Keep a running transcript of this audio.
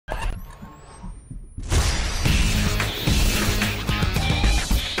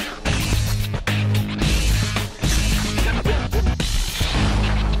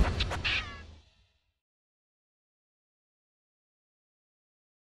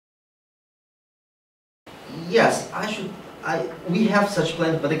Yes, we have such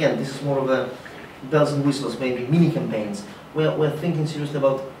plans, but again, this is more of a bells and whistles, maybe mini campaigns. We're thinking seriously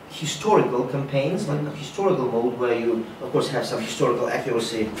about historical campaigns, like a historical mode where you, of course, have some historical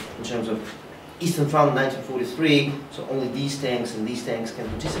accuracy in terms of Eastern Front 1943, so only these tanks and these tanks can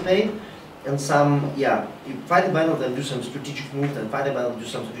participate. And some, yeah, you fight the battle, then do some strategic move, then fight the battle, do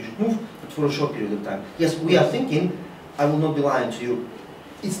some strategic move, but for a short period of time. Yes, we are thinking, I will not be lying to you,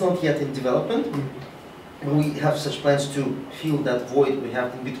 it's not yet in development, but we have such plans to fill that void we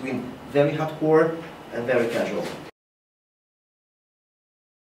have in between very hardcore and very casual.